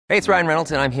Hey, it's Ryan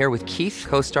Reynolds, and I'm here with Keith,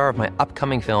 co-star of my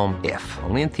upcoming film, If,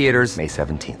 only in theaters May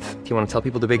 17th. Do you want to tell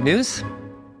people the big news?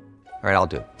 All right, I'll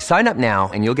do it. Sign up now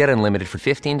and you'll get unlimited for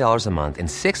 $15 a month and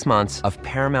 6 months of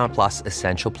Paramount Plus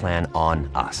Essential Plan on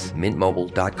us.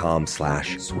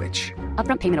 MintMobile.com/switch.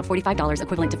 Upfront payment of $45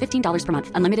 equivalent to $15 per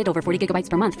month. Unlimited over 40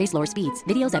 gigabytes per month. Face lower speeds.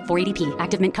 Videos at 480p.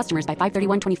 Active Mint customers by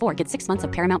 531.24 get 6 months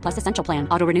of Paramount Plus Essential Plan.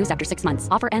 Auto renews after 6 months.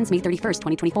 Offer ends May 31st,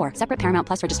 2024. Separate Paramount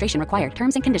Plus registration required.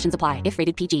 Terms and conditions apply if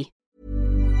rated PG.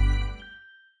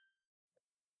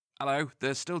 Hello,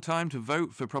 there's still time to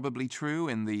vote for Probably True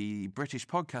in the British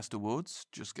Podcast Awards.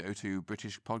 Just go to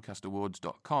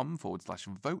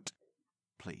britishpodcastawards.com/vote,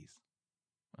 please.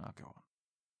 I'll go on.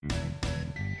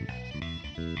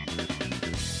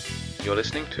 You're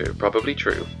listening to Probably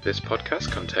True. This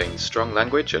podcast contains strong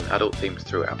language and adult themes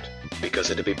throughout,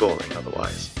 because it'd be boring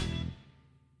otherwise.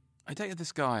 I dated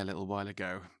this guy a little while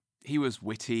ago. He was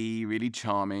witty, really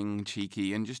charming,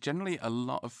 cheeky, and just generally a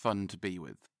lot of fun to be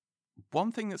with.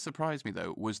 One thing that surprised me,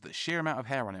 though, was the sheer amount of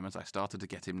hair on him as I started to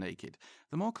get him naked.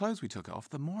 The more clothes we took off,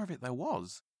 the more of it there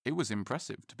was. It was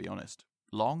impressive, to be honest.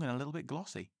 Long and a little bit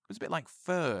glossy. It was a bit like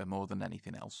fur more than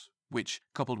anything else, which,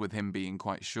 coupled with him being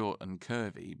quite short and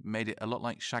curvy, made it a lot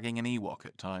like shagging an Ewok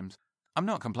at times. I'm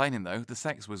not complaining, though. The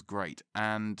sex was great,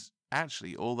 and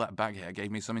actually all that bag hair gave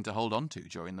me something to hold on to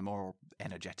during the more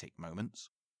energetic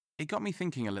moments. It got me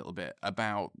thinking a little bit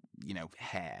about,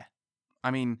 hair. I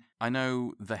mean, I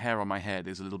know the hair on my head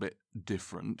is a little bit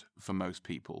different for most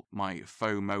people. My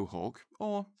faux mohawk,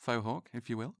 or faux hawk, if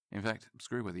you will. In fact,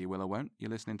 screw whether you will or won't,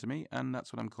 you're listening to me, and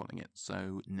that's what I'm calling it,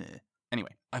 so nah.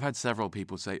 Anyway, I've had several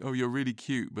people say, "Oh, you're really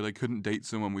cute, but I couldn't date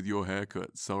someone with your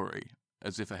haircut, sorry."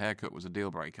 As if a haircut was a deal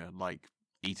breaker, like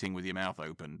eating with your mouth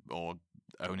open, or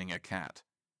owning a cat.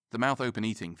 The mouth open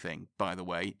eating thing, by the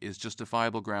way, is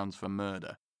justifiable grounds for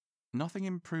murder. Nothing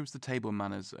improves the table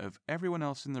manners of everyone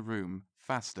else in the room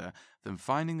faster than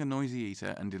finding the noisy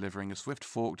eater and delivering a swift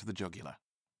fork to the jugular.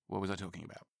 What was I talking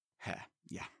about? Hair,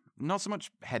 yeah. Not so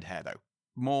much head hair, though.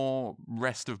 More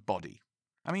rest of body.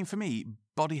 I mean, for me,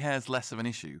 body hair's less of an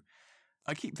issue.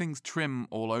 I keep things trim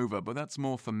all over, but that's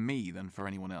more for me than for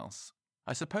anyone else.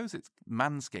 I suppose it's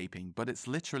manscaping, but it's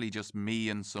literally just me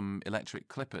and some electric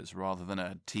clippers rather than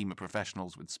a team of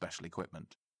professionals with special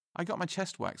equipment. I got my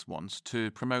chest waxed once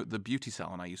to promote the beauty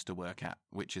salon I used to work at,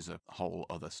 which is a whole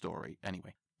other story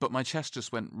anyway. But my chest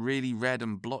just went really red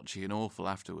and blotchy and awful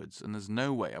afterwards, and there's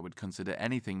no way I would consider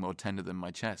anything more tender than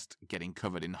my chest getting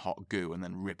covered in hot goo and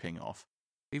then ripping off.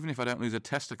 Even if I don't lose a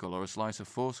testicle or a slice of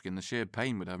foreskin, the sheer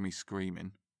pain would have me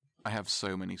screaming. I have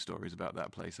so many stories about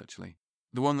that place, actually.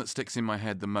 The one that sticks in my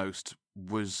head the most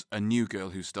was a new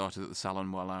girl who started at the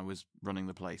salon while I was running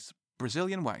the place.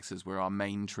 Brazilian waxes were our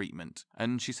main treatment,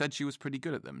 and she said she was pretty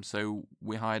good at them, so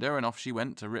we hired her and off she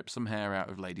went to rip some hair out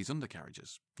of ladies'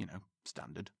 undercarriages.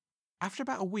 Standard. After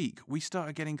about a week, we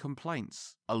started getting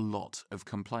complaints. A lot of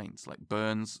complaints, like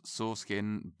burns, sore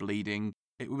skin, bleeding.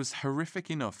 It was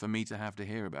horrific enough for me to have to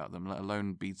hear about them, let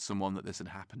alone be someone that this had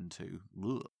happened to.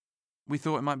 Ugh. We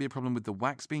thought it might be a problem with the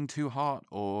wax being too hot,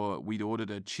 or we'd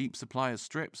ordered a cheap supply of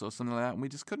strips or something like that, and we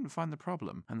just couldn't find the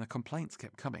problem, and the complaints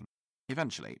kept coming.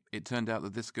 Eventually, it turned out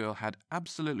that this girl had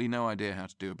absolutely no idea how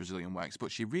to do a Brazilian wax, but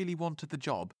she really wanted the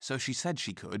job, so she said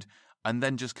she could, and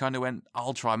then just kind of went,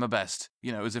 "I'll try my best,"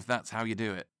 as if that's how you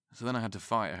do it. So then I had to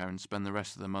fire her and spend the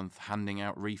rest of the month handing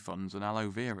out refunds and aloe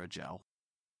vera gel.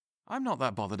 I'm not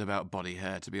that bothered about body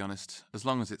hair, to be honest, as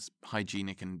long as it's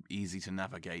hygienic and easy to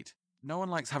navigate. No one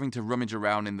likes having to rummage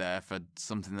around in there for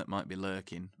something that might be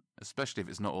lurking. Especially if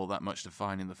it's not all that much to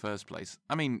find in the first place.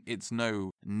 I mean, it's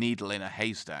no needle in a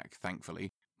haystack,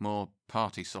 thankfully. More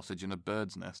party sausage in a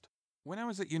bird's nest. When I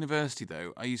was at university,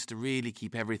 though, I used to really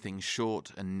keep everything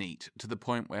short and neat, to the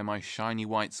point where my shiny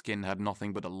white skin had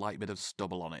nothing but a light bit of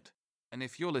stubble on it. And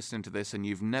if you're listening to this and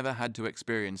you've never had to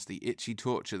experience the itchy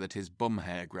torture that is bum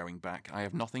hair growing back, I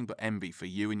have nothing but envy for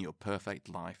you and your perfect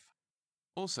life.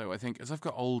 Also, I think as I've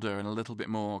got older and a little bit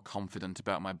more confident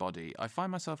about my body, I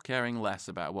find myself caring less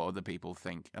about what other people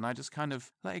think, and I just kind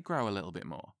of let it grow a little bit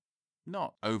more.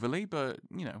 Not overly, but,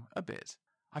 a bit.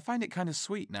 I find it kind of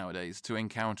sweet nowadays to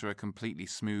encounter a completely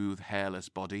smooth, hairless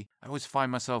body. I always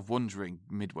find myself wondering,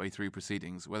 midway through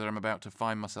proceedings, whether I'm about to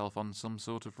find myself on some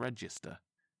sort of register.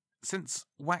 Since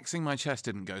waxing my chest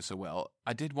didn't go so well,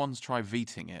 I did once try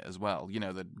VTing it as well,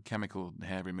 the chemical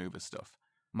hair remover stuff.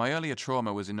 My earlier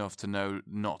trauma was enough to know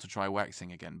not to try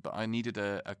waxing again, but I needed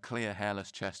a clear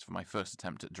hairless chest for my first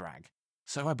attempt at drag.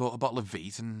 So I bought a bottle of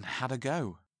Veet and had a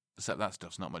go. Except that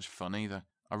stuff's not much fun either.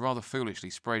 I rather foolishly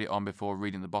sprayed it on before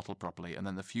reading the bottle properly, and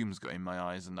then the fumes got in my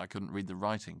eyes and I couldn't read the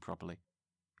writing properly.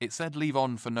 It said leave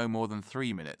on for no more than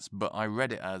 3 minutes, but I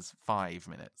read it as 5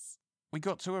 minutes. We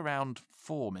got to around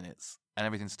 4 minutes, and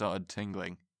everything started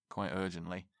tingling quite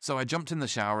urgently. So I jumped in the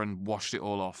shower and washed it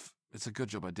all off. It's a good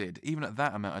job I did. Even at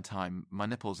that amount of time, my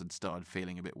nipples had started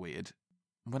feeling a bit weird.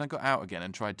 When I got out again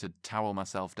and tried to towel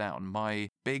myself down, my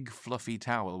big fluffy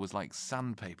towel was like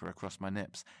sandpaper across my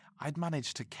nips. I'd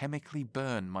managed to chemically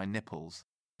burn my nipples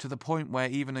to the point where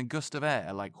even a gust of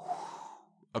air, like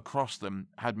across them,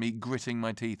 had me gritting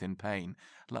my teeth in pain,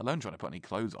 let alone trying to put any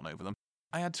clothes on over them.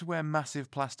 I had to wear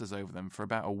massive plasters over them for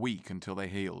about a week until they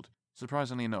healed.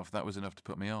 Surprisingly enough, that was enough to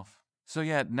put me off. So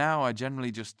yeah, now I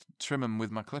generally just trim them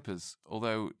with my clippers,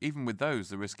 although even with those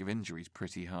the risk of injury is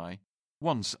pretty high.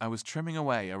 Once I was trimming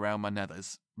away around my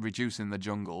nethers, reducing the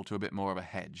jungle to a bit more of a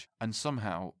hedge, and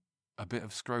somehow a bit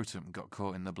of scrotum got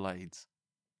caught in the blades.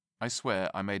 I swear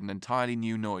I made an entirely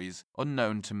new noise,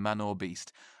 unknown to man or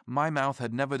beast. My mouth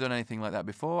had never done anything like that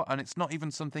before, and it's not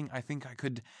even something I think I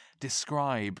could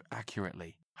describe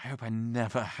accurately. I hope I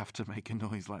never have to make a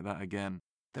noise like that again.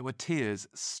 There were tears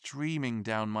streaming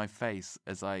down my face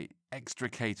as I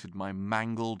extricated my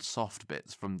mangled soft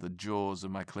bits from the jaws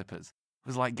of my clippers. It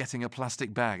was like getting a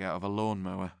plastic bag out of a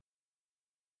lawnmower.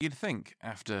 You'd think,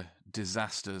 after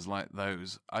disasters like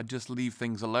those, I'd just leave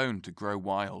things alone to grow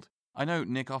wild. I know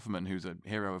Nick Offerman, who's a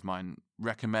hero of mine,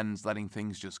 recommends letting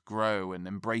things just grow and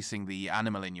embracing the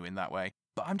animal in you in that way,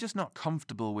 but I'm just not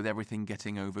comfortable with everything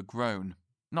getting overgrown.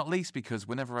 Not least because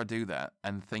whenever I do that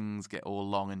and things get all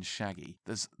long and shaggy,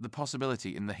 there's the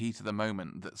possibility in the heat of the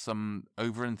moment that some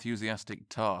over-enthusiastic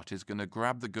tart is going to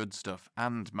grab the good stuff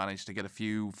and manage to get a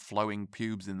few flowing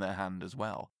pubes in their hand as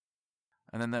well.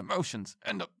 And then their motions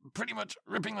end up pretty much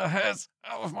ripping the hairs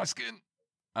out of my skin.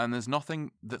 And there's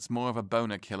nothing that's more of a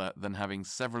boner killer than having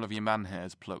several of your man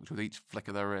hairs plucked with each flick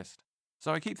of their wrist.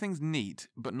 So I keep things neat,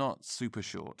 but not super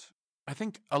short. I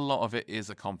think a lot of it is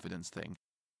a confidence thing.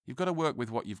 You've got to work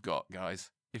with what you've got, guys.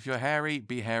 If you're hairy,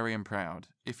 be hairy and proud.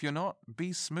 If you're not,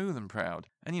 be smooth and proud.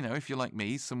 And if you're like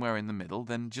me, somewhere in the middle,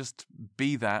 then just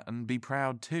be that and be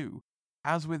proud too.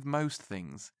 As with most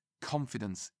things,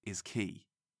 confidence is key.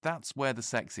 That's where the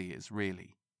sexy is,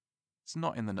 really. It's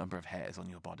not in the number of hairs on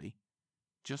your body.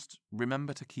 Just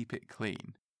remember to keep it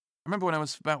clean. I remember when I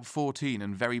was about 14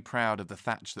 and very proud of the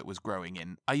thatch that was growing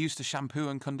in, I used to shampoo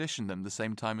and condition them the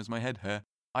same time as my head hair.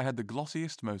 I had the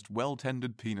glossiest, most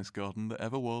well-tended penis garden that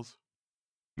ever was.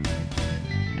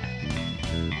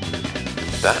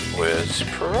 That was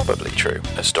Probably True,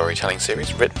 a storytelling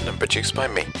series written and produced by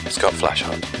me, Scott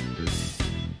Flashheart.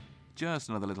 Just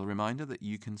another little reminder that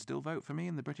you can still vote for me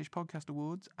in the British Podcast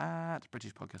Awards at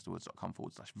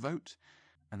britishpodcastawards.com/vote,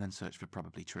 and then search for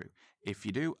Probably True. If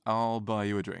you do, I'll buy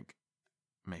you a drink.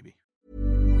 Maybe.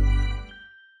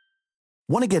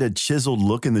 Want to get a chiseled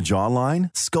look in the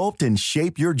jawline? Sculpt and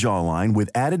shape your jawline with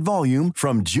added volume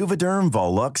from Juvederm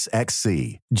Volux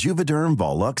XC. Juvederm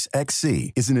Volux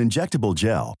XC is an injectable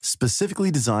gel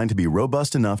specifically designed to be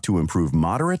robust enough to improve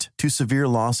moderate to severe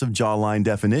loss of jawline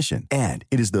definition. And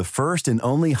it is the first and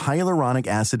only hyaluronic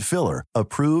acid filler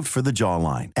approved for the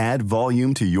jawline. Add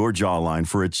volume to your jawline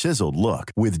for a chiseled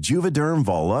look with Juvederm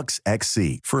Volux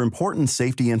XC. For important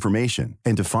safety information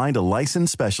and to find a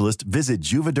licensed specialist, visit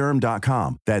Juvederm.com.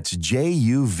 That's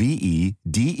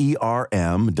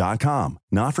Juvederm.com.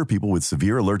 Not for people with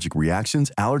severe allergic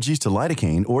reactions, allergies to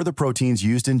lidocaine, or the proteins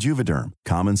used in Juvederm.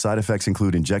 Common side effects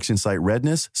include injection site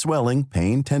redness, swelling,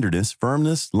 pain, tenderness,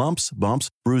 firmness, lumps, bumps,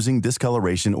 bruising,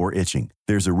 discoloration, or itching.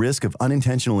 There's a risk of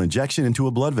unintentional injection into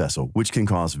a blood vessel, which can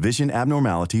cause vision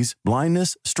abnormalities,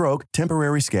 blindness, stroke,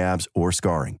 temporary scabs, or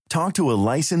scarring. Talk to a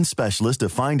licensed specialist to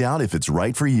find out if it's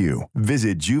right for you.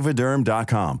 Visit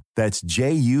Juvederm.com. That's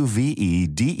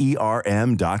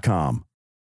Juvederm.com.